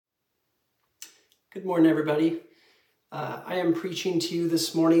Good morning, everybody. I am preaching to you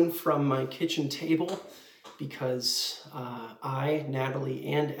this morning from my kitchen table because I, Natalie,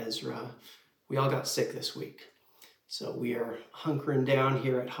 and Ezra, we all got sick this week. So we are hunkering down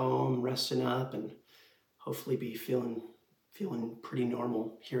here at home, resting up, and hopefully be feeling pretty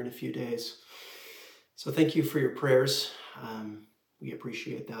normal here in a few days. So thank you for your prayers. We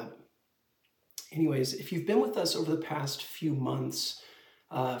appreciate that. Anyways, if you've been with us over the past few months,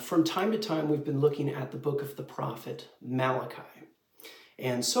 from time to time, we've been looking at the book of the prophet Malachi.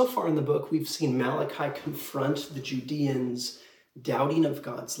 And so far in the book, we've seen Malachi confront the Judeans' doubting of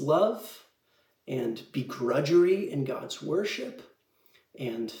God's love and begrudgery in God's worship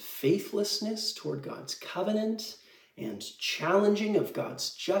and faithlessness toward God's covenant and challenging of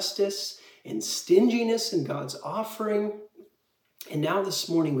God's justice and stinginess in God's offering. And now this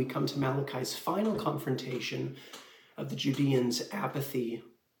morning, we come to Malachi's final confrontation of the Judeans' apathy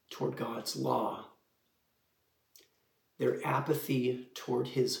toward God's law. Their apathy toward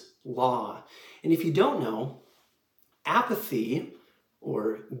his law. And if you don't know, apathy,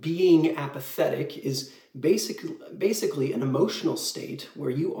 or being apathetic, is basically an emotional state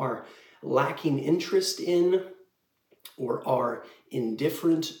where you are lacking interest in, or are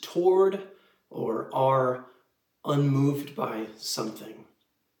indifferent toward, or are unmoved by something.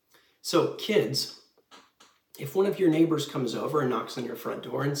 So kids, if one of your neighbors comes over and knocks on your front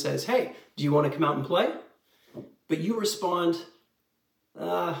door and says, "Hey, do you want to come out and play?" But you respond,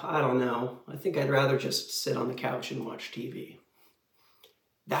 "I don't know. I think I'd rather just sit on the couch and watch TV."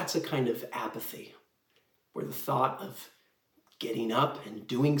 That's a kind of apathy, where the thought of getting up and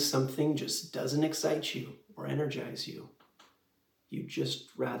doing something just doesn't excite you or energize you. You'd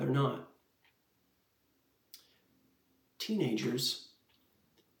just rather not. Teenagers,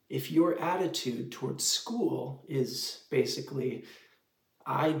 if your attitude towards school is basically,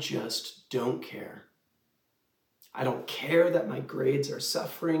 "I just don't care. I don't care that my grades are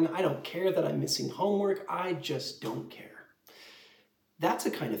suffering. I don't care that I'm missing homework. I just don't care." That's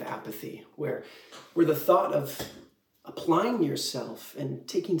a kind of apathy where the thought of applying yourself and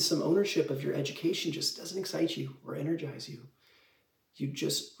taking some ownership of your education just doesn't excite you or energize you. You'd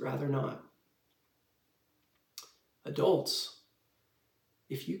just rather not. Adults,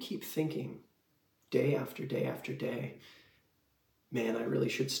 if you keep thinking day after day after day, "Man, I really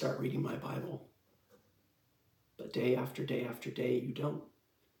should start reading my Bible," but day after day after day, you don't.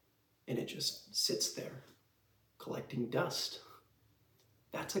 And it just sits there collecting dust.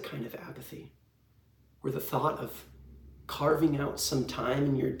 That's a kind of apathy where the thought of carving out some time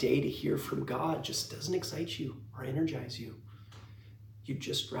in your day to hear from God just doesn't excite you or energize you. You'd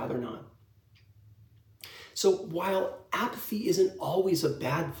just rather not. So while apathy isn't always a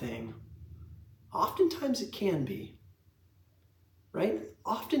bad thing, oftentimes it can be, right?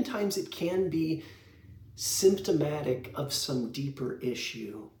 Oftentimes it can be symptomatic of some deeper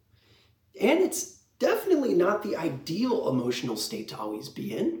issue. And it's definitely not the ideal emotional state to always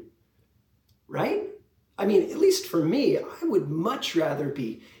be in, right? I mean, at least for me, I would much rather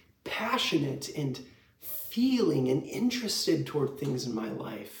be passionate and feeling and interested toward things in my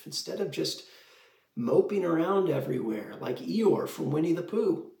life instead of just moping around everywhere like Eeyore from Winnie the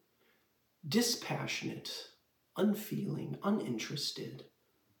Pooh. Dispassionate, unfeeling, uninterested,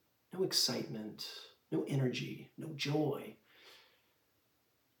 no excitement, no energy, no joy.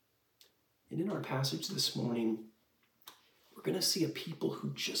 And in our passage this morning, we're going to see a people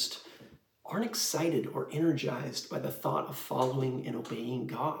who just aren't excited or energized by the thought of following and obeying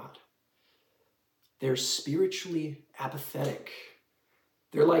God. They're spiritually apathetic.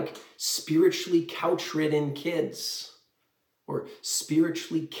 They're like spiritually couch-ridden kids, or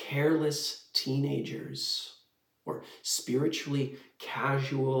spiritually careless teenagers, or spiritually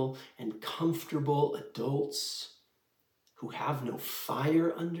casual and comfortable adults who have no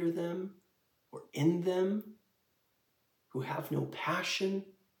fire under them or in them, who have no passion,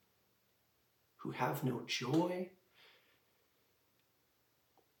 who have no joy.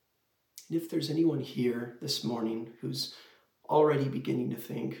 And if there's anyone here this morning who's already beginning to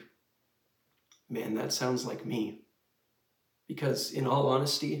think, "Man, that sounds like me," because in all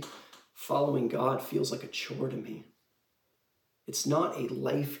honesty, following God feels like a chore to me. It's not a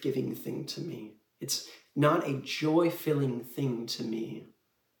life-giving thing to me. It's not a joy-filling thing to me.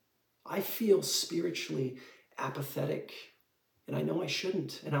 I feel spiritually apathetic, and I know I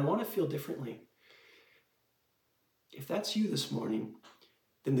shouldn't, and I want to feel differently. If that's you this morning,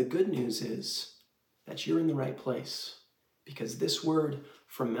 then the good news is that you're in the right place, because this word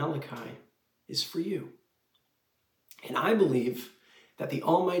from Malachi is for you. And I believe that the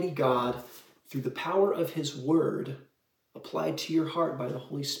Almighty God, through the power of his word applied to your heart by the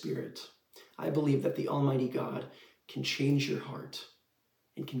Holy Spirit, I believe that the Almighty God can change your heart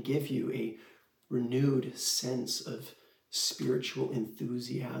and can give you a renewed sense of spiritual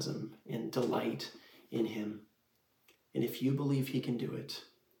enthusiasm and delight in him. And if you believe he can do it,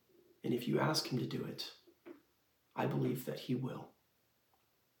 and if you ask him to do it, I believe that he will.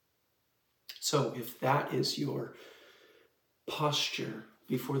 So if that is your posture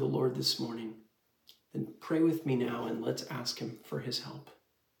before the Lord this morning, then pray with me now and let's ask him for his help.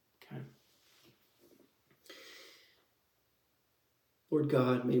 Okay? Lord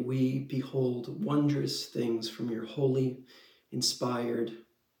God, may we behold wondrous things from your holy, inspired,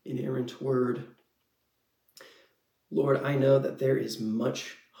 inerrant word. Lord, I know that there is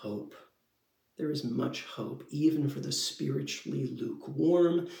much hope. There is much hope, even for the spiritually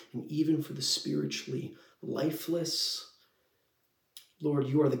lukewarm and even for the spiritually lifeless. Lord,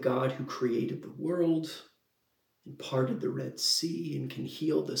 you are the God who created the world and parted the Red Sea and can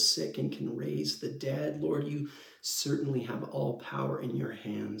heal the sick and can raise the dead. Lord, you certainly have all power in your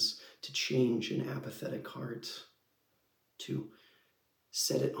hands to change an apathetic heart, to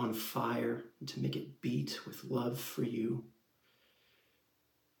set it on fire, and to make it beat with love for you.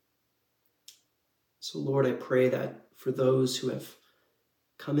 So, Lord, I pray that for those who have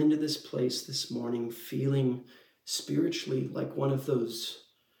come into this place this morning feeling spiritually like one of those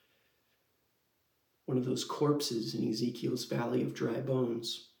corpses in Ezekiel's valley of dry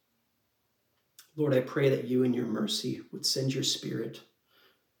bones, Lord, I pray that you in your mercy would send your Spirit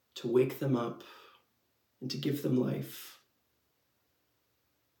to wake them up and to give them life.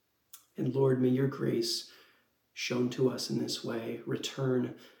 And Lord, may your grace shown to us in this way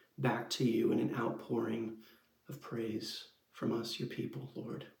return back to you in an outpouring of praise from us, your people,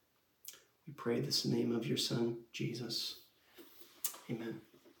 Lord. We pray this in the name of your Son, Jesus. Amen.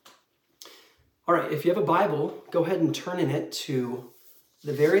 All right, if you have a Bible, go ahead and turn in it to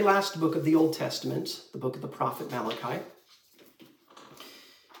the very last book of the Old Testament, the book of the prophet Malachi.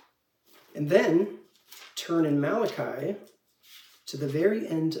 And then turn in Malachi to the very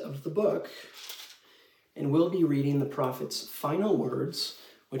end of the book, and we'll be reading the prophet's final words,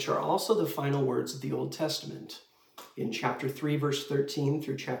 which are also the final words of the Old Testament, in chapter 3, verse 13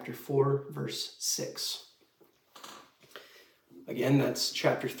 through chapter 4, verse 6. Again, that's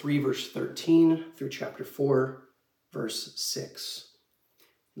chapter 3, verse 13 through chapter 4, verse 6.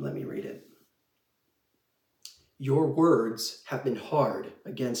 Let me read it. Your words have been hard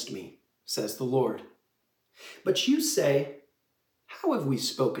against me, says the Lord. But you say, how have we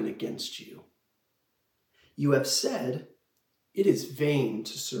spoken against you? You have said, it is vain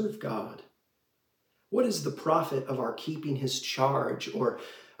to serve God. What is the profit of our keeping his charge, or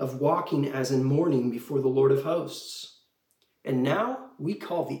of walking as in mourning before the Lord of hosts? And now we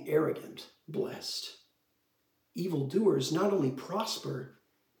call the arrogant blessed. Evildoers not only prosper,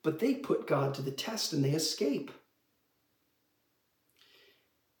 but they put God to the test and they escape.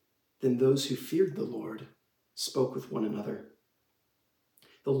 Then those who feared the Lord spoke with one another.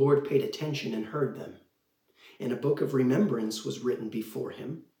 The Lord paid attention and heard them, and a book of remembrance was written before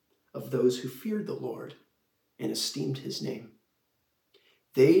him of those who feared the Lord and esteemed his name.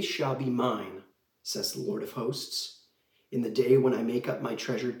 They shall be mine, says the Lord of hosts, in the day when I make up my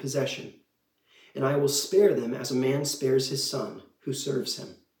treasured possession, and I will spare them as a man spares his son who serves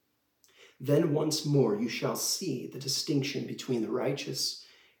him. Then once more you shall see the distinction between the righteous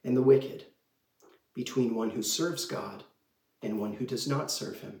and the wicked, between one who serves God and one who does not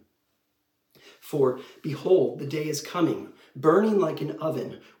serve him. For behold, the day is coming, burning like an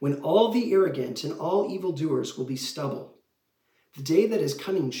oven, when all the arrogant and all evildoers will be stubble. The day that is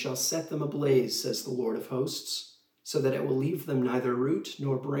coming shall set them ablaze, says the Lord of hosts, so that it will leave them neither root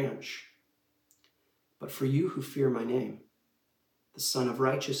nor branch. But for you who fear my name, the Son of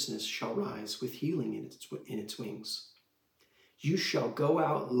Righteousness shall rise with healing in its wings. You shall go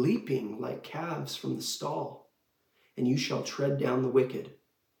out leaping like calves from the stall, and you shall tread down the wicked,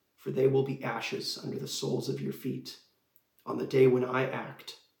 for they will be ashes under the soles of your feet on the day when I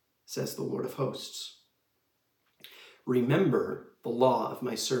act, says the Lord of hosts. Remember the law of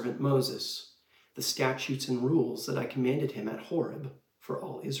my servant Moses, the statutes and rules that I commanded him at Horeb for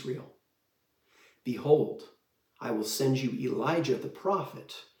all Israel. Behold, I will send you Elijah the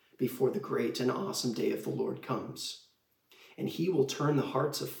prophet before the great and awesome day of the Lord comes. And he will turn the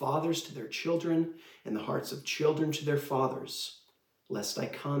hearts of fathers to their children and the hearts of children to their fathers, lest I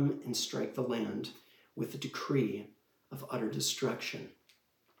come and strike the land with a decree of utter destruction.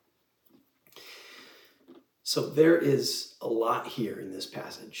 So there is a lot here in this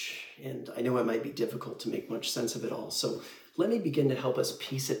passage, and I know it might be difficult to make much sense of it all. So let me begin to help us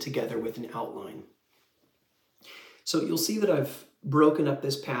piece it together with an outline. So you'll see that I've broken up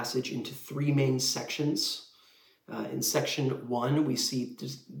this passage into three main sections. In section 1, we see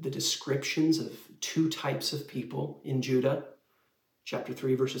the descriptions of two types of people in Judah. Chapter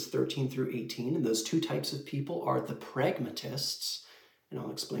 3, verses 13 through 18. And those two types of people are the pragmatists, and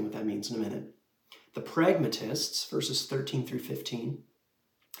I'll explain what that means in a minute. The pragmatists, verses 13 through 15,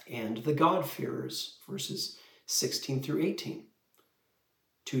 and the God-fearers, verses 16 through 18.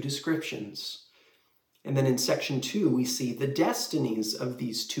 Two descriptions. And then in section 2, we see the destinies of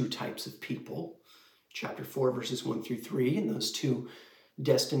these two types of people. Chapter 4, verses 1 through 3, and those two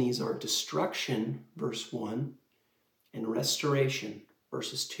destinies are destruction, verse 1, and restoration,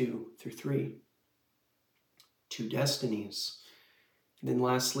 verses 2 through 3. Two destinies. And then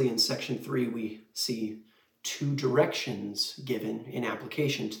lastly, in section 3, we see two directions given in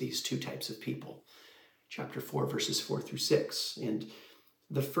application to these two types of people. Chapter 4, verses 4 through 6. And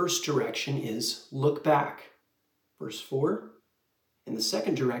the first direction is look back, verse 4. And the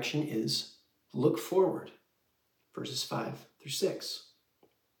second direction is look forward, verses 5 through 6.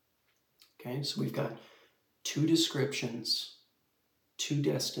 Okay, so we've got two descriptions, two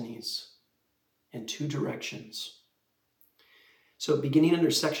destinies, and two directions. So beginning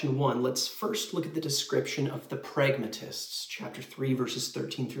under section 1, let's first look at the description of the pragmatists, chapter 3, verses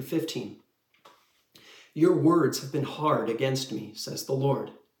 13 through 15. Your words have been hard against me, says the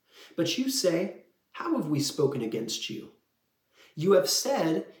Lord. But you say, how have we spoken against you? You have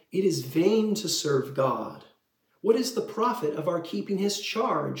said, it is vain to serve God. What is the profit of our keeping his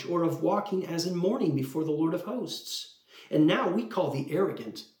charge, or of walking as in mourning before the Lord of hosts? And now we call the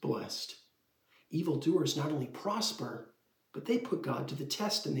arrogant blessed. Evildoers not only prosper, but they put God to the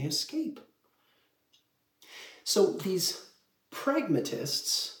test and they escape. So these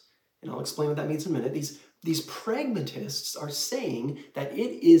pragmatists, and I'll explain what that means in a minute, these pragmatists are saying that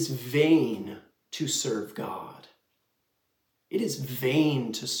it is vain to serve God. It is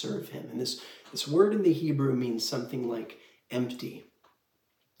vain to serve him. And this word in the Hebrew means something like empty.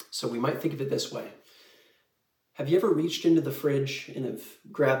 So we might think of it this way. Have you ever reached into the fridge and have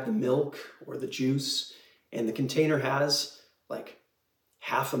grabbed the milk or the juice, and the container has like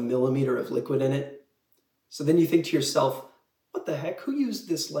 0.5 millimeter of liquid in it? So then you think to yourself, what the heck? Who used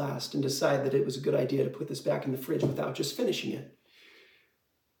this last and decided that it was a good idea to put this back in the fridge without just finishing it?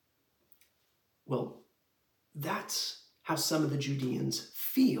 Well, that's how some of the Judeans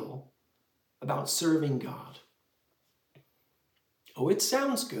feel about serving God. Oh, it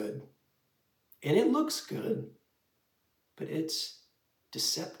sounds good, and it looks good, but it's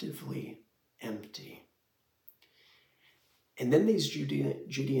deceptively empty. And then these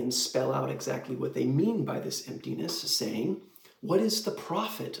Judeans spell out exactly what they mean by this emptiness, saying, what is the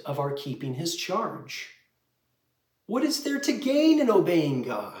profit of our keeping his charge? What is there to gain in obeying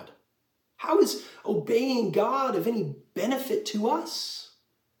God? How is obeying God of any benefit to us?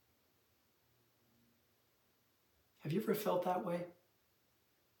 Have you ever felt that way?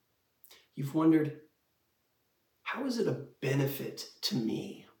 You've wondered, how is it a benefit to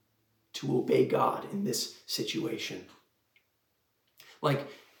me to obey God in this situation? Like,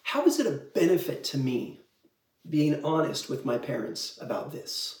 how is it a benefit to me being honest with my parents about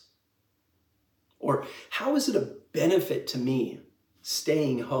this? Or how is it a benefit to me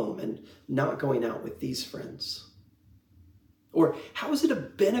staying home and not going out with these friends? Or how is it a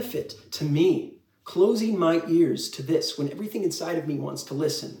benefit to me closing my ears to this when everything inside of me wants to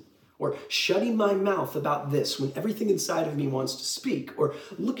listen? Or shutting my mouth about this when everything inside of me wants to speak? Or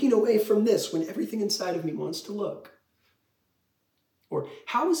looking away from this when everything inside of me wants to look? Or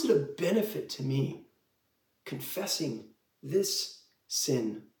how is it a benefit to me confessing this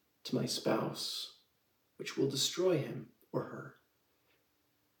sin to my spouse, which will destroy him or her?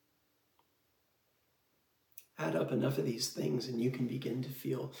 Add up enough of these things and you can begin to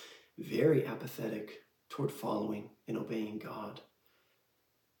feel very apathetic toward following and obeying God.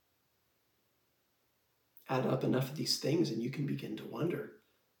 Add up enough of these things and you can begin to wonder,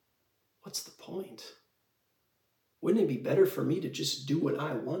 what's the point? Wouldn't it be better for me to just do what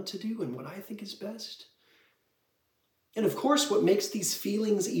I want to do and what I think is best? And of course, what makes these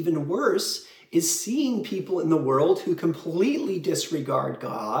feelings even worse is seeing people in the world who completely disregard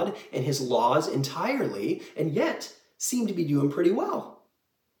God and his laws entirely, and yet seem to be doing pretty well.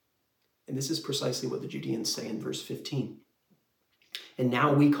 And this is precisely what the Judeans say in verse 15. And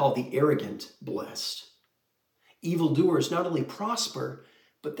now we call the arrogant blessed. Evildoers not only prosper,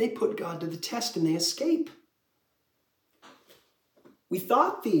 but they put God to the test and they escape. We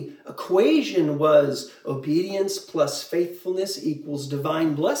thought the equation was obedience plus faithfulness equals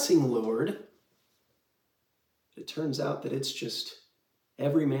divine blessing, Lord. It turns out that it's just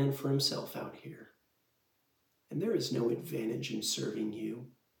every man for himself out here. And there is no advantage in serving you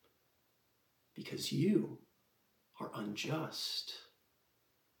because you are unjust.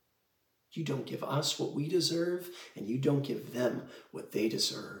 You don't give us what we deserve, and you don't give them what they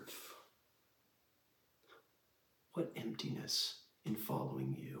deserve. What emptiness in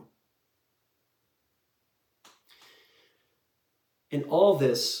following you. And all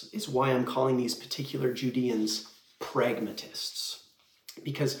this is why I'm calling these particular Judeans pragmatists.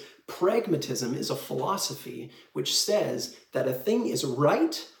 Because pragmatism is a philosophy which says that a thing is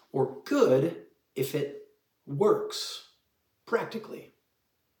right or good if it works practically.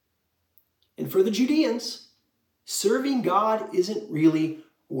 And for the Judeans, serving God isn't really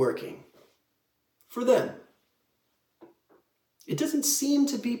working. For them, it doesn't seem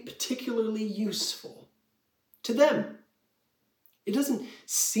to be particularly useful. To them, it doesn't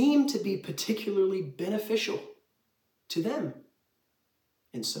seem to be particularly beneficial. To them.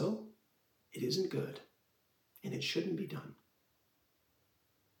 And so, it isn't good, and it shouldn't be done.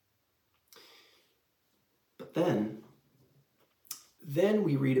 But then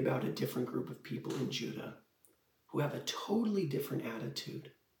we read about a different group of people in Judah who have a totally different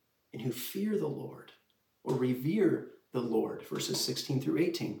attitude and who fear the Lord or revere the Lord, verses 16 through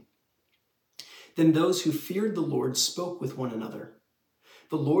 18. Then those who feared the Lord spoke with one another.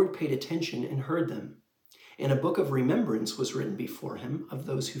 The Lord paid attention and heard them. And a book of remembrance was written before him of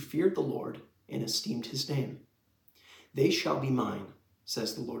those who feared the Lord and esteemed his name. They shall be mine,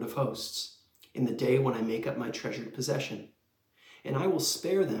 says the Lord of hosts, in the day when I make up my treasured possession. And I will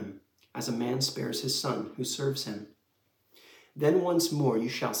spare them as a man spares his son who serves him. Then once more you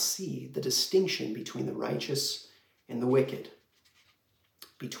shall see the distinction between the righteous and the wicked,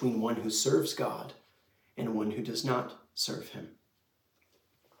 between one who serves God and one who does not serve him.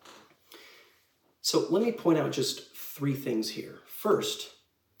 So let me point out just 3 things here. First,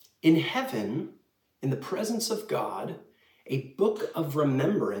 in heaven, in the presence of God, a book of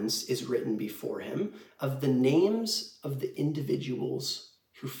remembrance is written before him of the names of the individuals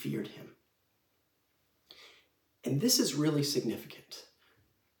who feared him. And this is really significant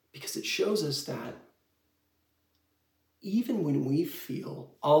because it shows us that even when we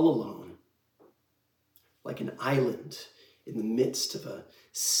feel all alone, like an island in the midst of a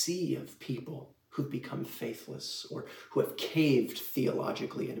sea of people who've become faithless or who have caved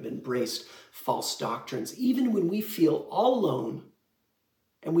theologically and have embraced false doctrines, even when we feel all alone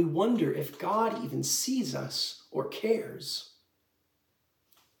and we wonder if God even sees us or cares,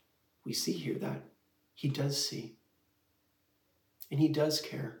 we see here that he does see and he does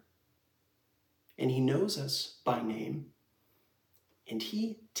care and he knows us by name and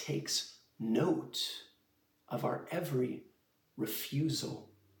he takes note of our every refusal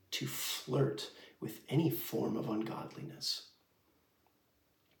to flirt with any form of ungodliness.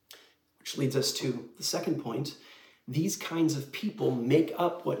 Which leads us to the second point. These kinds of people make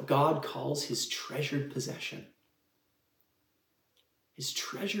up what God calls his treasured possession. His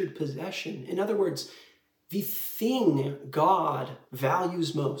treasured possession. In other words, the thing God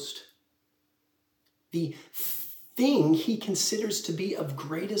values most. The thing he considers to be of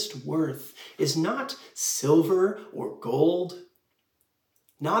greatest worth is not silver or gold,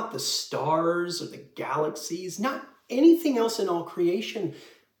 not the stars or the galaxies, not anything else in all creation,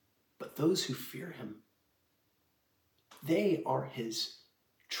 but those who fear him. They are his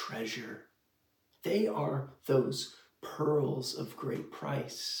treasure. They are those pearls of great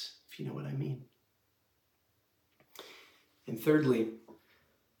price, if you know what I mean. And thirdly,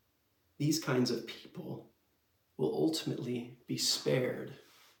 these kinds of people will ultimately be spared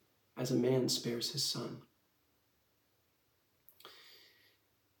as a man spares his son.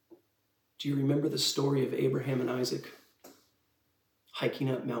 Do you remember the story of Abraham and Isaac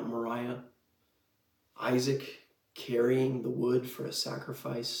hiking up Mount Moriah? Isaac carrying the wood for a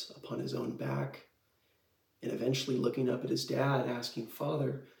sacrifice upon his own back, and eventually looking up at his dad asking,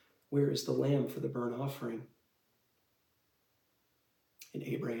 "Father, where is the lamb for the burnt offering?" And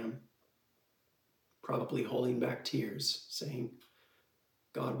Abraham, probably holding back tears, saying,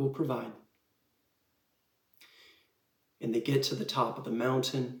 "God will provide." And they get to the top of the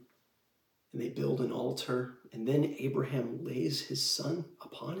mountain, and they build an altar, and then Abraham lays his son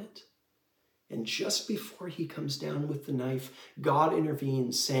upon it. And just before he comes down with the knife, God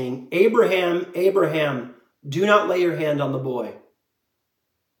intervenes, saying, "Abraham, Abraham, do not lay your hand on the boy."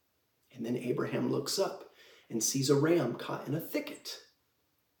 And then Abraham looks up and sees a ram caught in a thicket.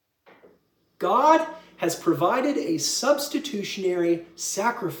 God has provided a substitutionary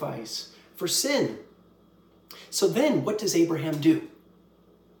sacrifice for sin. So then what does Abraham do?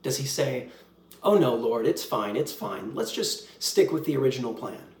 Does he say, "Oh no, Lord, it's fine. Let's just stick with the original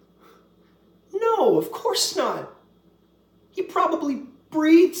plan"? No, of course not. He probably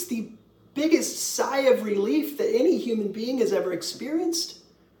breathes the biggest sigh of relief that any human being has ever experienced.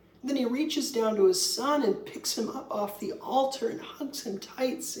 And then he reaches down to his son and picks him up off the altar and hugs him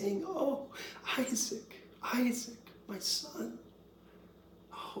tight, saying, "Oh, Isaac, Isaac, my son.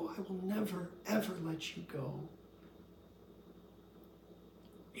 Oh, I will never, ever let you go."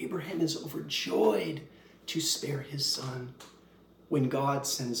 Abraham is overjoyed to spare his son when God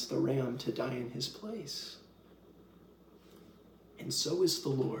sends the ram to die in his place. And so is the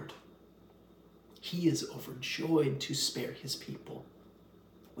Lord. He is overjoyed to spare his people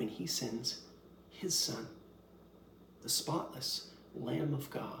when he sends his son, the spotless Lamb of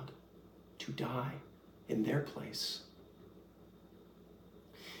God, to die in their place.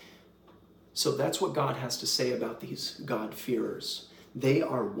 So that's what God has to say about these God-fearers. They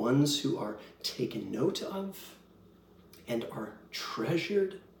are ones who are taken note of and are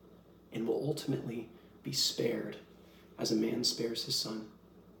treasured and will ultimately be spared as a man spares his son.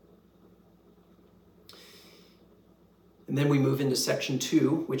 And then we move into section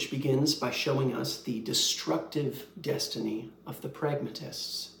 2, which begins by showing us the destructive destiny of the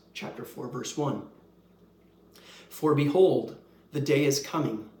pragmatists. Chapter 4, verse 1. "For behold, the day is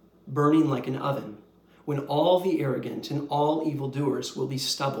coming, burning like an oven, when all the arrogant and all evildoers will be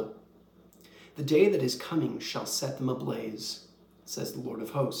stubble. The day that is coming shall set them ablaze, says the Lord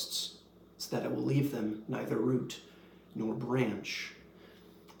of hosts, so that it will leave them neither root nor branch."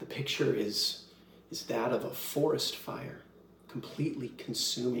 The picture is that of a forest fire, completely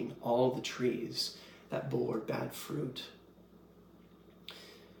consuming all the trees that bore bad fruit.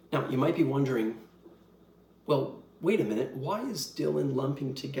 Now, you might be wondering, well, wait a minute, why is Dylan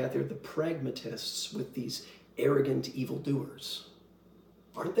lumping together the pragmatists with these arrogant evildoers?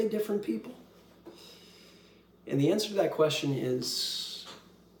 Aren't they different people? And the answer to that question is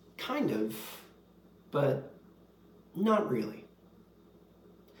kind of, but not really.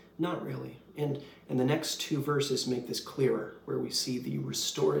 Not really. And the next 2 verses make this clearer, where we see the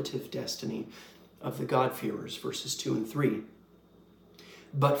restorative destiny of the God-fearers, verses 2 and 3.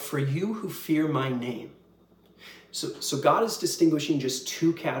 "But for you who fear my name." So God is distinguishing just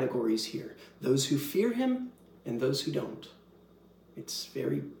 2 categories here. Those who fear him and those who don't. It's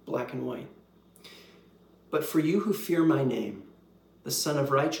very black and white. "But for you who fear my name, the Son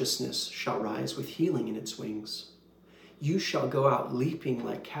of Righteousness shall rise with healing in its wings. You shall go out leaping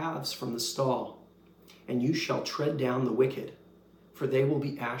like calves from the stall, and you shall tread down the wicked, for they will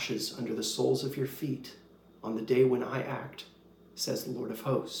be ashes under the soles of your feet on the day when I act, says the Lord of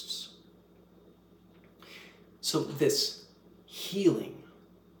hosts." So this healing,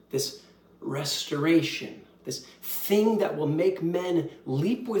 this restoration, this thing that will make men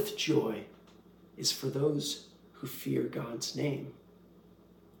leap with joy is for those who fear God's name.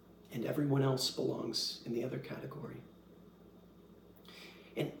 And everyone else belongs in the other category.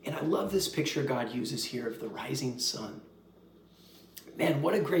 And I love this picture God uses here of the rising sun. Man,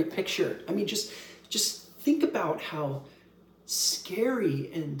 what a great picture. I mean, just think about how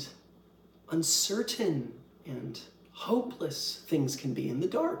scary and uncertain and hopeless things can be in the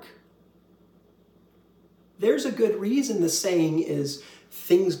dark. There's a good reason the saying is,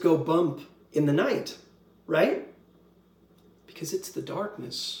 things go bump in the night, right? Because it's the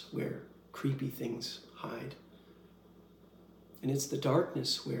darkness where creepy things hide. And it's the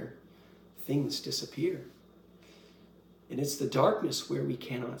darkness where things disappear. And it's the darkness where we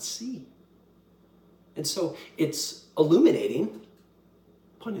cannot see. And so it's illuminating,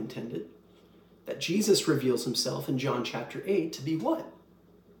 pun intended, that Jesus reveals himself in John chapter 8 to be what?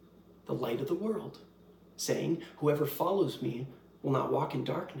 The light of the world, saying, "Whoever follows me will not walk in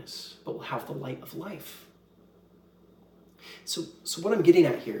darkness, but will have the light of life." So what I'm getting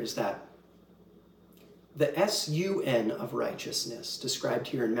at here is that the S-U-N of righteousness described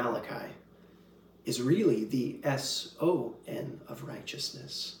here in Malachi is really the S-O-N of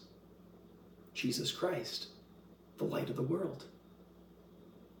righteousness. Jesus Christ, the light of the world.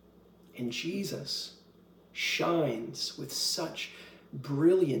 And Jesus shines with such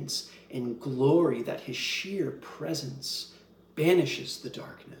brilliance and glory that his sheer presence banishes the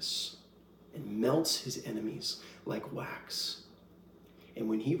darkness and melts his enemies like wax. And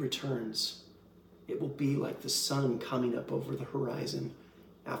when he returns, it will be like the sun coming up over the horizon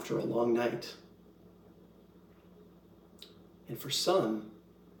after a long night. And for some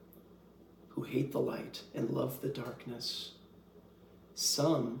who hate the light and love the darkness,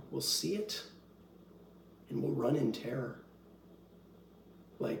 some will see it and will run in terror,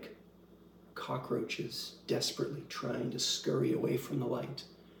 like cockroaches desperately trying to scurry away from the light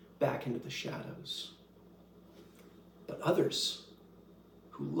back into the shadows. But others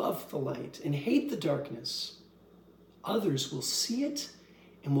who who love the light and hate the darkness, others will see it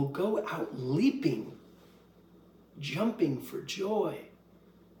and will go out leaping, jumping for joy,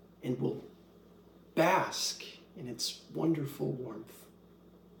 and will bask in its wonderful warmth.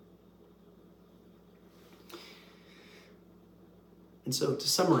 And so, to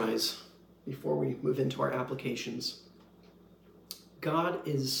summarize, before we move into our applications, God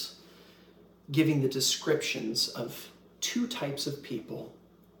is giving the descriptions of two types of people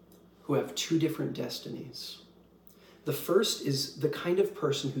who have two different destinies. The first is the kind of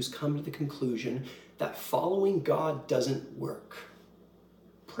person who's come to the conclusion that following God doesn't work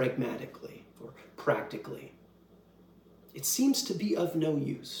pragmatically or practically. It seems to be of no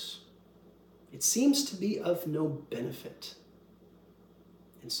use. It seems to be of no benefit.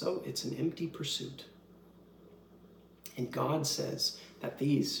 And so it's an empty pursuit. And God says that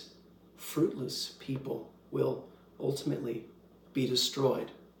these fruitless people will ultimately be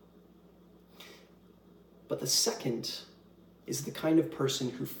destroyed. But the second is the kind of person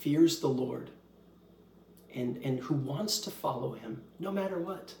who fears the Lord and who wants to follow him no matter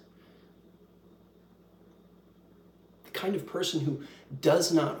what. The kind of person who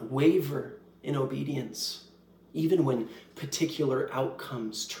does not waver in obedience, even when particular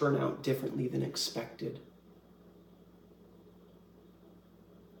outcomes turn out differently than expected.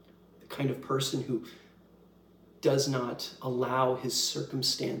 The kind of person who does not allow his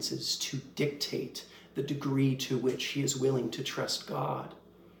circumstances to dictate the degree to which he is willing to trust God.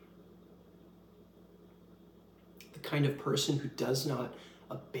 The kind of person who does not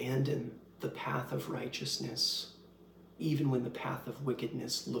abandon the path of righteousness, even when the path of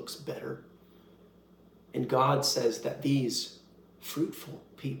wickedness looks better. And God says that these fruitful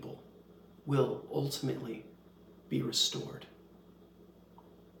people will ultimately be restored.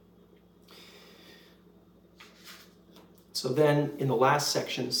 So then in the last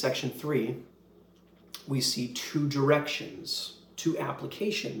section, section 3, we see two directions, two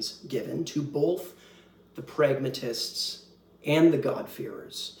applications given to both the pragmatists and the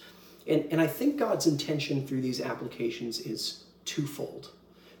God-fearers. And I think God's intention through these applications is twofold.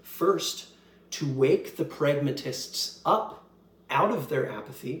 First, to wake the pragmatists up out of their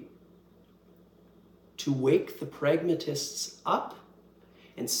apathy, to wake the pragmatists up,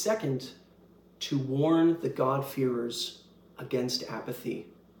 and second, to warn the God-fearers against apathy.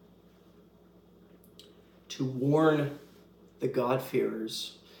 To warn the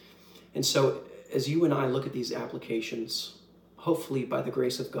God-fearers. And so, as you and I look at these applications, hopefully by the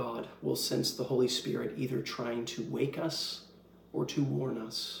grace of God, we'll sense the Holy Spirit either trying to wake us or to warn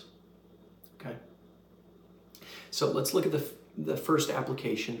us. Okay? So let's look at the first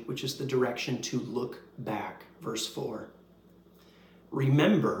application, which is the direction to look back. Verse 4.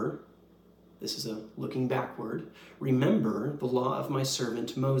 Remember, this is a looking backward, remember the law of my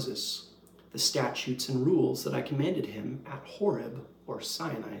servant Moses, the statutes and rules that I commanded him at Horeb, or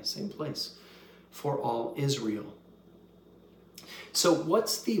Sinai, same place, for all Israel. So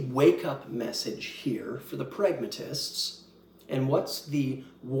what's the wake-up message here for the pragmatists, and what's the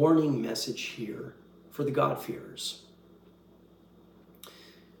warning message here for the God-fearers?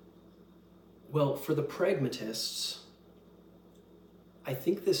 Well, for the pragmatists, I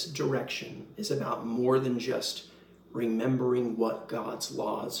think this direction is about more than just remembering what God's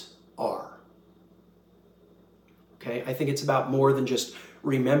laws are. Okay, I think it's about more than just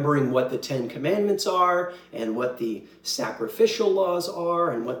remembering what the 10 Commandments are and what the sacrificial laws are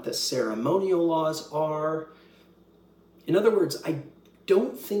and what the ceremonial laws are. In other words, I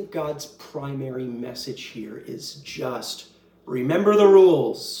don't think God's primary message here is just remember the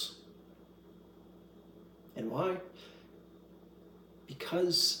rules. And why?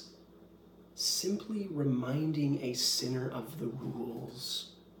 Because simply reminding a sinner of the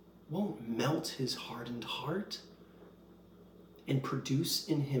rules won't melt his hardened heart and produce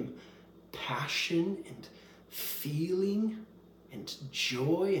in him passion and feeling and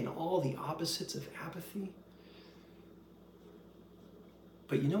joy and all the opposites of apathy.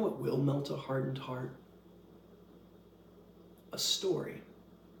 But you know what will melt a hardened heart? A story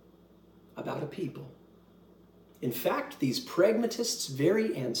about a people. In fact, these pragmatists'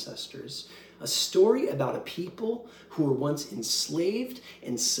 very ancestors, a story about a people who were once enslaved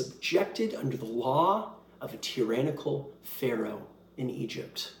and subjected under the law of a tyrannical Pharaoh in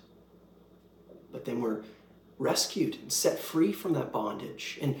Egypt. But then were rescued and set free from that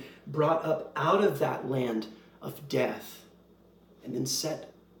bondage and brought up out of that land of death and then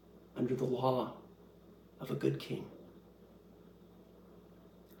set under the law of a good king.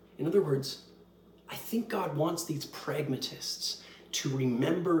 In other words, I think God wants these pragmatists to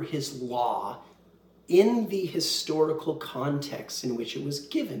remember his law in the historical context in which it was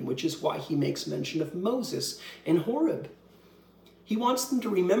given, which is why he makes mention of Moses and Horeb. He wants them to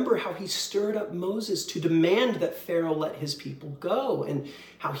remember how he stirred up Moses to demand that Pharaoh let his people go, and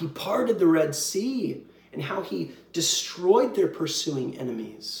how he parted the Red Sea, and how he destroyed their pursuing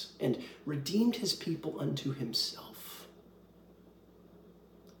enemies and redeemed his people unto himself.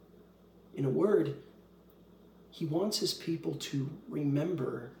 In a word, he wants his people to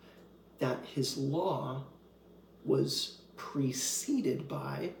remember that his law was preceded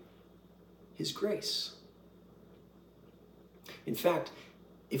by his grace. In fact,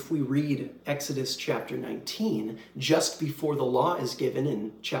 if we read Exodus chapter 19, just before the law is given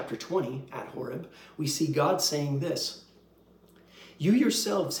in chapter 20 at Horeb, we see God saying this: "You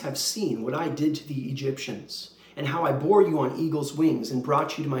yourselves have seen what I did to the Egyptians, and how I bore you on eagle's wings and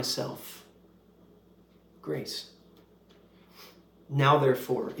brought you to myself." Grace. "Now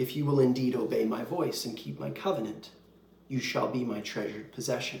therefore, if you will indeed obey my voice and keep my covenant, you shall be my treasured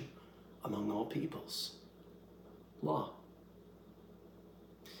possession among all peoples." Law.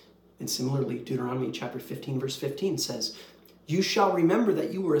 And similarly, Deuteronomy chapter 15, verse 15 says, "You shall remember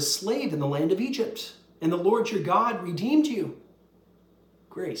that you were a slave in the land of Egypt, and the Lord your God redeemed you."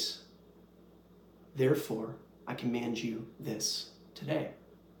 Grace. "Therefore, I command you this today."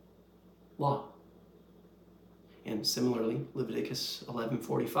 Law. And similarly, Leviticus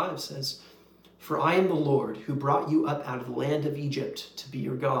 11:45 says, "For I am the Lord who brought you up out of the land of Egypt to be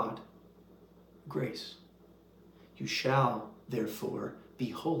your God." Grace. "You shall, therefore, be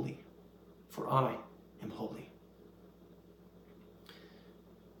holy, for I am holy."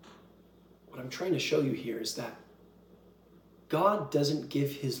 What I'm trying to show you here is that God doesn't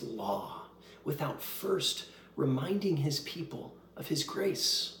give his law without first reminding his people of his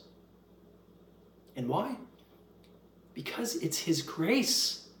grace. And why? Because it's his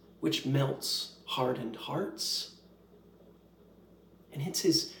grace which melts hardened hearts. And it's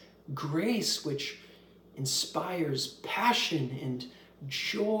his grace which inspires passion and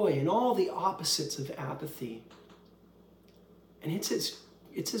joy and all the opposites of apathy. And it's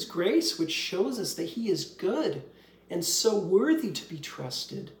his grace which shows us that he is good and so worthy to be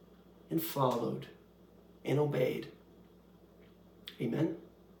trusted and followed and obeyed. Amen?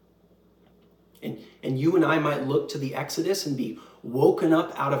 And you and I might look to the Exodus and be woken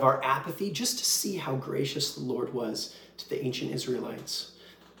up out of our apathy just to see how gracious the Lord was to the ancient Israelites.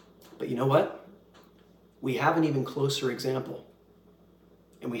 But you know what? We have an even closer example.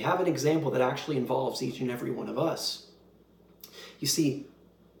 And we have an example that actually involves each and every one of us. You see,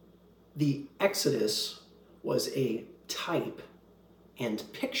 the Exodus was a type and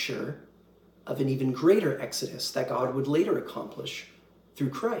picture of an even greater Exodus that God would later accomplish through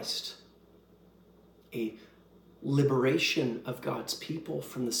Christ. A liberation of God's people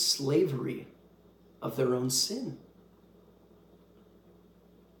from the slavery of their own sin.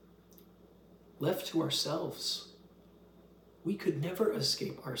 Left to ourselves, we could never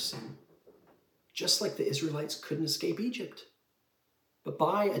escape our sin, just like the Israelites couldn't escape Egypt. But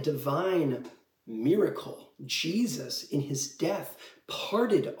by a divine miracle, Jesus, in his death,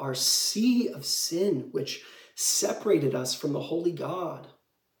 parted our sea of sin, which separated us from the holy God,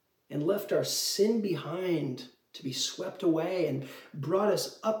 and left our sin behind to be swept away, and brought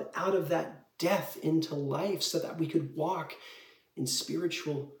us up out of that death into life so that we could walk in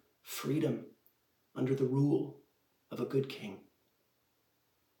spiritual freedom under the rule of a good king.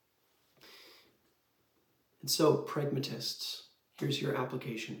 And so, pragmatists, here's your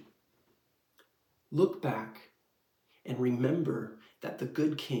application. Look back and remember that the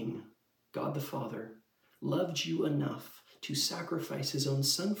good king, God the Father, loved you enough to sacrifice his own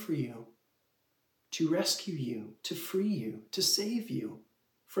son for you, to rescue you, to free you, to save you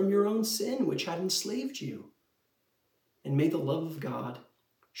from your own sin which had enslaved you. And may the love of God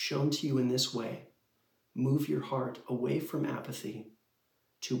shown to you in this way move your heart away from apathy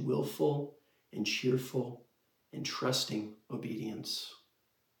to willful and cheerful and trusting obedience.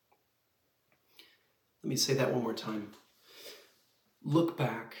 Let me say that one more time. Look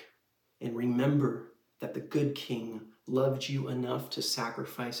back and remember that the good king loved you enough to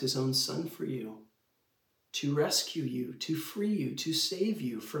sacrifice his own son for you, to rescue you, to free you, to save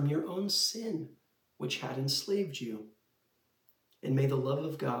you from your own sin, which had enslaved you. And may the love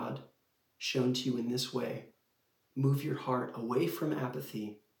of God, shown to you in this way, move your heart away from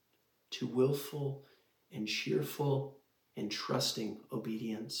apathy to willful and cheerful and trusting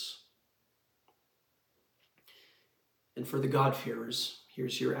obedience. And for the God-fearers,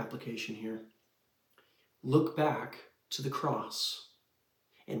 here's your application here. Look back to the cross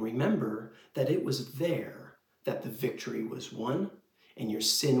and remember that it was there that the victory was won and your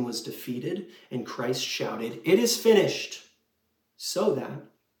sin was defeated, and Christ shouted, "It is finished," so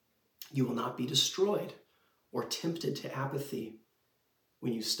that you will not be destroyed or tempted to apathy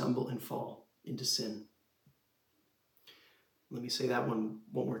when you stumble and fall into sin. Let me say that one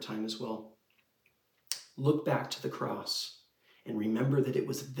more time as well. Look back to the cross and remember that it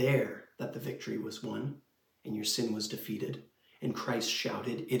was there that the victory was won and your sin was defeated, and Christ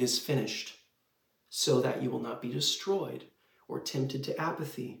shouted, "It is finished," so that you will not be destroyed or tempted to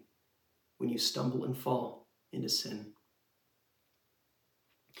apathy when you stumble and fall into sin.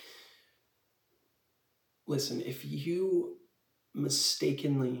 Listen, if you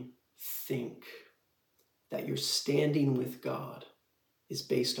mistakenly think that your standing with God is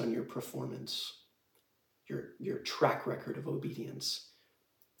based on your performance, your track record of obedience,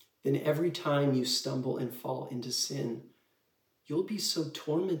 then every time you stumble and fall into sin, you'll be so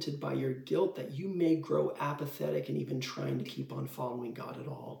tormented by your guilt that you may grow apathetic and even trying to keep on following God at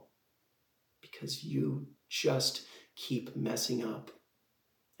all, because you just keep messing up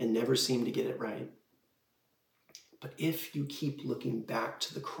and never seem to get it right. But if you keep looking back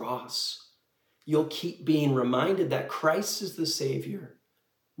to the cross, you'll keep being reminded that Christ is the Savior,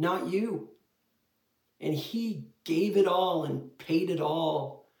 not you. And he gave it all and paid it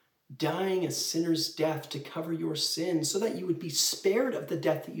all, dying a sinner's death to cover your sin so that you would be spared of the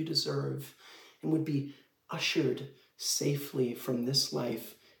death that you deserve and would be ushered safely from this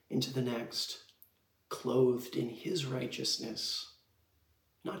life into the next, clothed in his righteousness,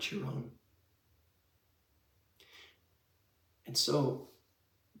 not your own. And so,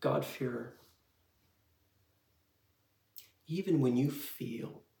 God-fearer, even when you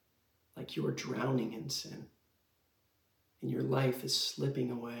feel like you are drowning in sin and your life is slipping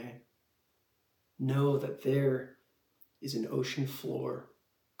away, know that there is an ocean floor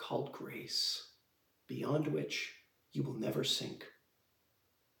called grace, beyond which you will never sink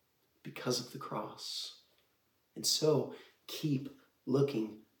because of the cross. And so keep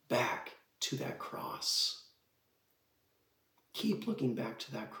looking back to that cross. Keep looking back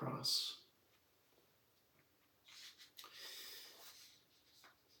to that cross.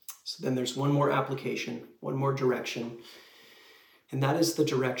 So then there's one more application, one more direction, and that is the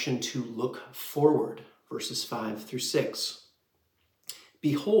direction to look forward, verses 5-6.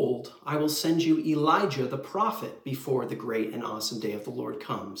 "Behold, I will send you Elijah the prophet before the great and awesome day of the Lord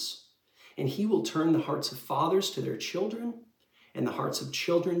comes. And he will turn the hearts of fathers to their children and the hearts of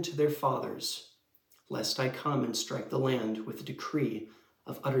children to their fathers, lest I come and strike the land with a decree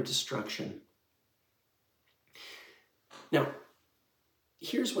of utter destruction." Now,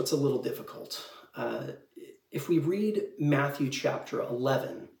 here's what's a little difficult. If we read Matthew chapter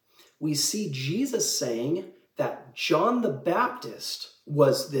 11, we see Jesus saying that John the Baptist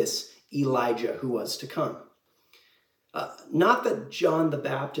was this Elijah who was to come. Not that John the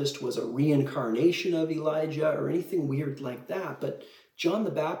Baptist was a reincarnation of Elijah or anything weird like that, but John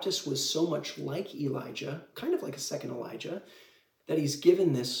the Baptist was so much like Elijah, kind of like a second Elijah, that he's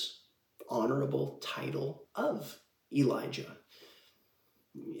given this honorable title of Elijah.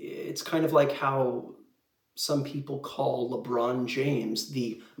 It's kind of like how some people call LeBron James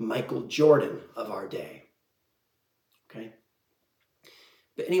the Michael Jordan of our day. Okay?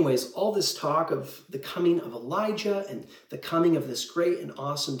 But anyways, all this talk of the coming of Elijah and the coming of this great and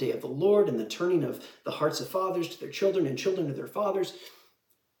awesome day of the Lord and the turning of the hearts of fathers to their children and children to their fathers,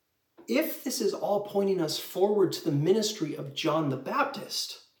 if this is all pointing us forward to the ministry of John the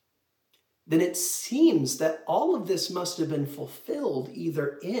Baptist, then it seems that all of this must have been fulfilled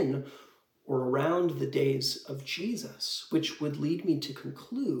either in or around the days of Jesus, which would lead me to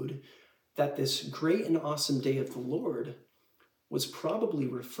conclude that this great and awesome day of the Lord was probably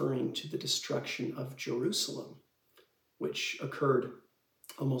referring to the destruction of Jerusalem, which occurred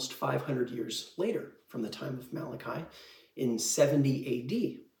almost 500 years later from the time of Malachi in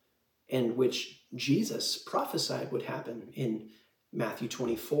 70 AD, and which Jesus prophesied would happen in Matthew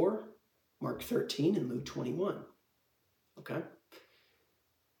 24, Mark 13, and Luke 21. Okay?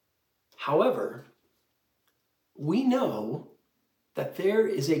 However, we know that there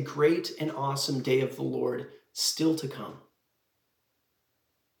is a great and awesome day of the Lord still to come.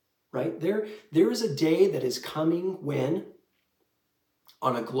 Right? There is a day that is coming when,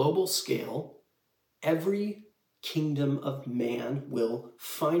 on a global scale, every kingdom of man will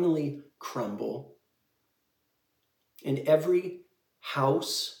finally crumble, and every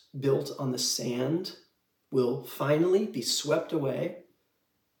house built on the sand will finally be swept away,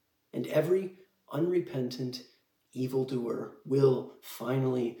 and every unrepentant evildoer will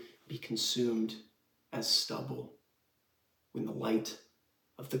finally be consumed as stubble when the light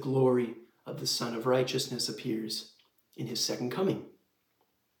of the glory of the Son of Righteousness appears in his second coming.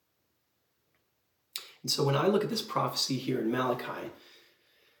 And so when I look at this prophecy here in Malachi,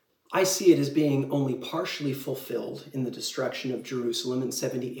 I see it as being only partially fulfilled in the destruction of Jerusalem in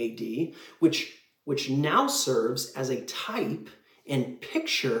 70 AD, which now serves as a type and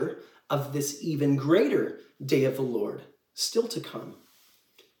picture of this even greater day of the Lord still to come,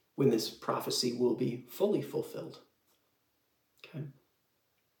 when this prophecy will be fully fulfilled. Okay.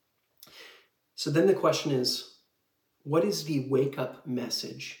 So then the question is, what is the wake-up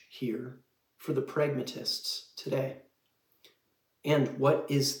message here for the pragmatists today? And what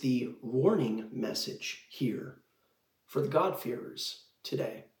is the warning message here for the God-fearers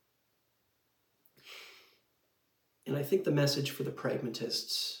today? And I think the message for the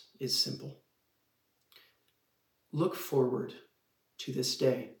pragmatists is simple. Look forward to this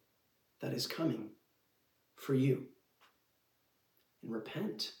day that is coming for you, and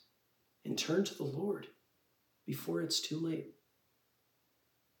repent and turn to the Lord before it's too late.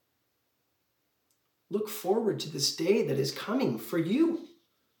 Look forward to this day that is coming for you,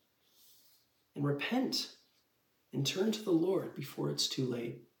 and repent and turn to the Lord before it's too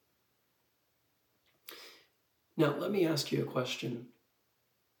late. Now, let me ask you a question.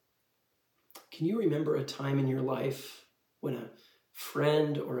 Can you remember a time in your life when a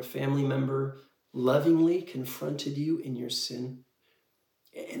friend or a family member lovingly confronted you in your sin?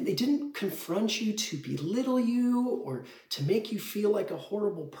 And they didn't confront you to belittle you or to make you feel like a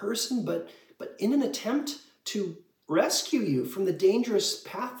horrible person, but in an attempt to rescue you from the dangerous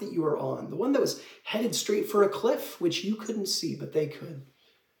path that you were on, the one that was headed straight for a cliff, which you couldn't see, but they could.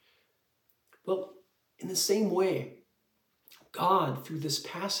 Well, in the same way, God, through this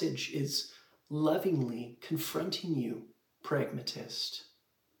passage, is lovingly confronting you, pragmatist.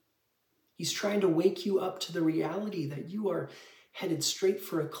 He's trying to wake you up to the reality that you are headed straight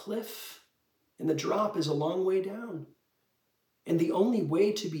for a cliff, and the drop is a long way down. And the only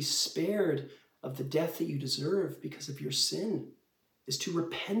way to be spared of the death that you deserve because of your sin is to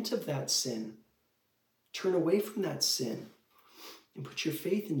repent of that sin, turn away from that sin, and put your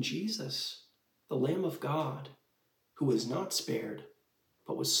faith in Jesus, the Lamb of God, who was not spared,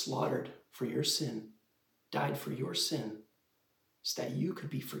 but was slaughtered for your sin, died for your sin, so that you could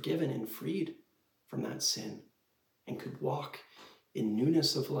be forgiven and freed from that sin and could walk in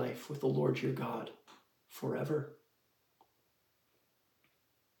newness of life with the Lord your God forever.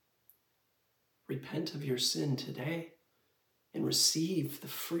 Repent of your sin today and receive the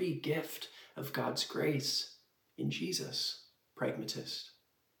free gift of God's grace in Jesus, pragmatist.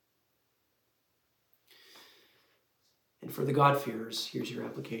 And for the God-fearers, here's your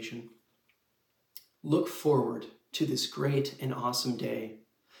application. Look forward to this great and awesome day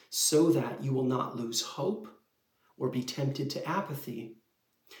so that you will not lose hope or be tempted to apathy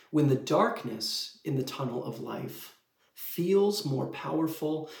when the darkness in the tunnel of life feels more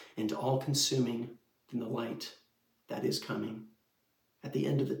powerful and all-consuming than the light that is coming at the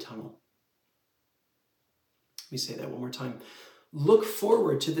end of the tunnel. Let me say that one more time. Look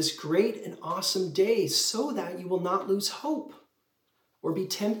forward to this great and awesome day so that you will not lose hope or be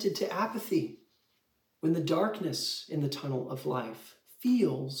tempted to apathy when the darkness in the tunnel of life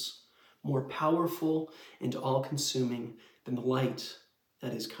feels more powerful and all-consuming than the light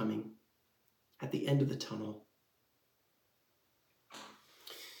that is coming at the end of the tunnel.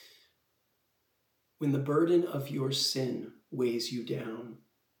 When the burden of your sin weighs you down,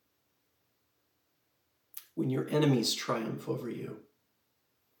 when your enemies triumph over you,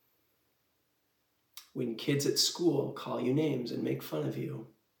 when kids at school call you names and make fun of you,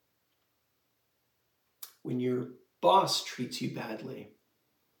 when your boss treats you badly,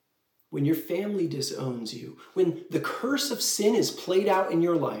 when your family disowns you, when the curse of sin is played out in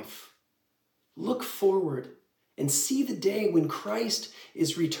your life, look forward and see the day when Christ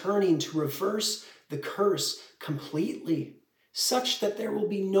is returning to reverse the curse completely, such that there will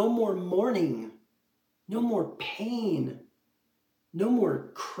be no more mourning, no more pain, no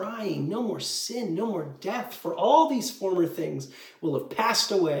more crying, no more sin, no more death, for all these former things will have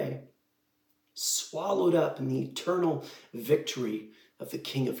passed away, swallowed up in the eternal victory of the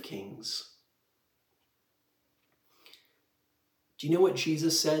King of Kings. Do you know what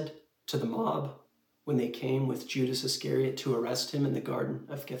Jesus said to the mob when they came with Judas Iscariot to arrest him in the Garden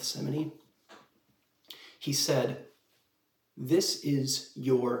of Gethsemane? He said, "This is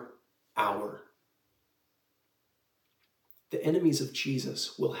your hour." The enemies of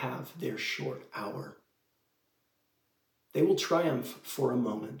Jesus will have their short hour. They will triumph for a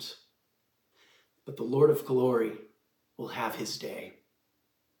moment, but the Lord of glory will have his day,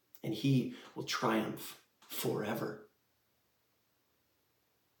 and he will triumph forever.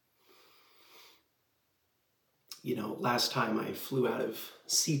 You know, last time I flew out of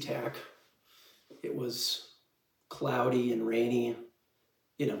SeaTac, it was cloudy and rainy,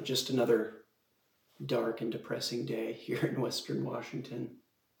 just another dark and depressing day here in Western Washington.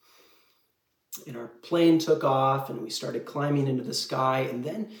 And our plane took off and we started climbing into the sky. And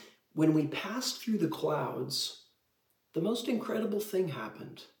then when we passed through the clouds, the most incredible thing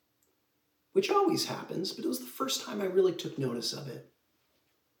happened, which always happens, but it was the first time I really took notice of it.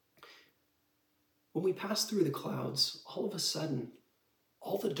 When we passed through the clouds, all of a sudden,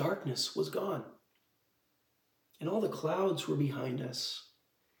 all the darkness was gone. And all the clouds were behind us.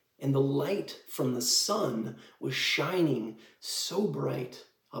 And the light from the sun was shining so bright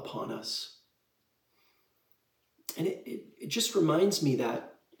upon us. And it just reminds me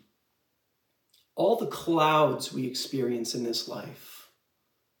that all the clouds we experience in this life,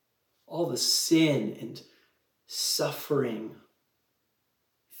 all the sin and suffering,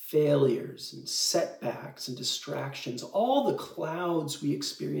 failures and setbacks and distractions, all the clouds we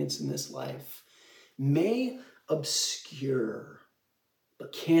experience in this life may obscure,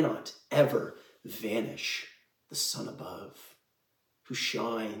 but cannot ever vanish the sun above, who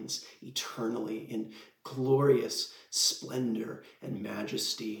shines eternally in glorious splendor and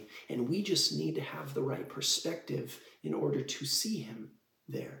majesty. And we just need to have the right perspective in order to see him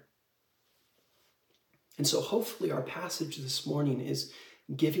there. And so hopefully our passage this morning is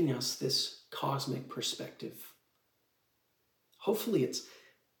giving us this cosmic perspective. Hopefully it's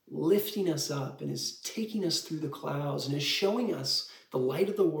lifting us up and is taking us through the clouds and is showing us the light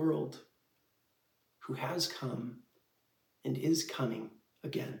of the world who has come and is coming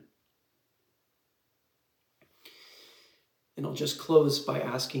again. And I'll just close by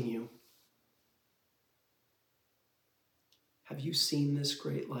asking you, have you seen this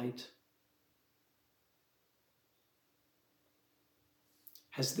great light?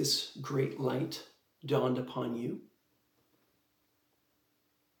 Has this great light dawned upon you?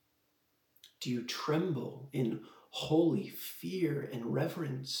 Do you tremble in holy fear and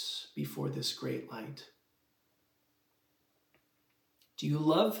reverence before this great light? Do you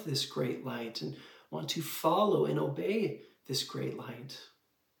love this great light and want to follow and obey this great light?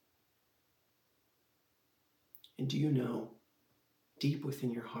 And do you know deep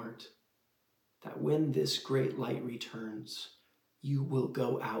within your heart that when this great light returns, you will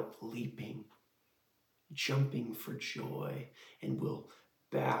go out leaping, jumping for joy, and will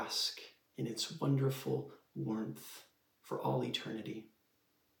bask in its wonderful warmth for all eternity?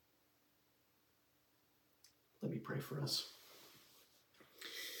 Let me pray for us.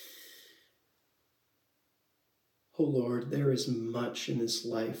 Oh Lord, there is much in this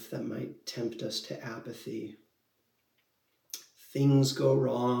life that might tempt us to apathy. Things go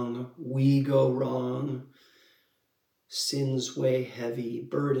wrong, we go wrong, sins weigh heavy,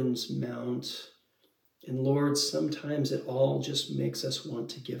 burdens mount, and Lord, sometimes it all just makes us want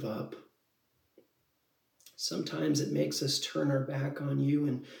to give up. Sometimes it makes us turn our back on you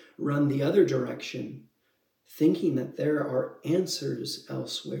and run the other direction, thinking that there are answers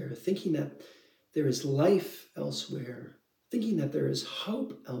elsewhere, thinking that there is life elsewhere, thinking that there is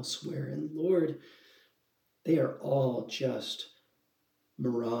hope elsewhere. And Lord, they are all just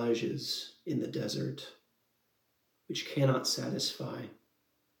mirages in the desert, which cannot satisfy,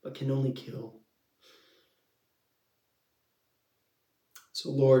 but can only kill. So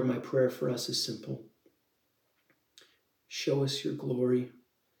Lord, my prayer for us is simple. Show us your glory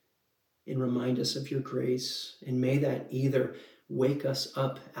and remind us of your grace. And may that either wake us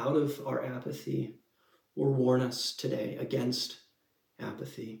up out of our apathy or warn us today against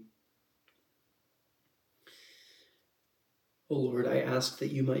apathy. Oh Lord, I ask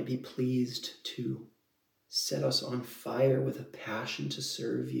that you might be pleased to set us on fire with a passion to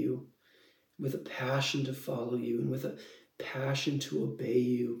serve you, with a passion to follow you, and with a passion to obey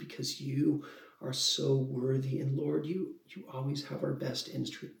you, because you are so worthy. And Lord, you always have our best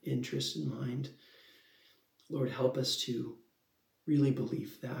interest in mind. Lord, help us to really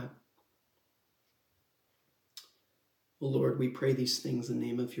believe that. Well, Lord, we pray these things in the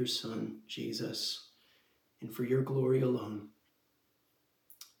name of your Son, Jesus, and for your glory alone.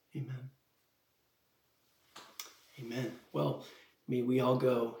 Amen. Amen. Well, may we all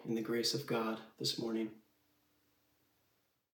go in the grace of God this morning.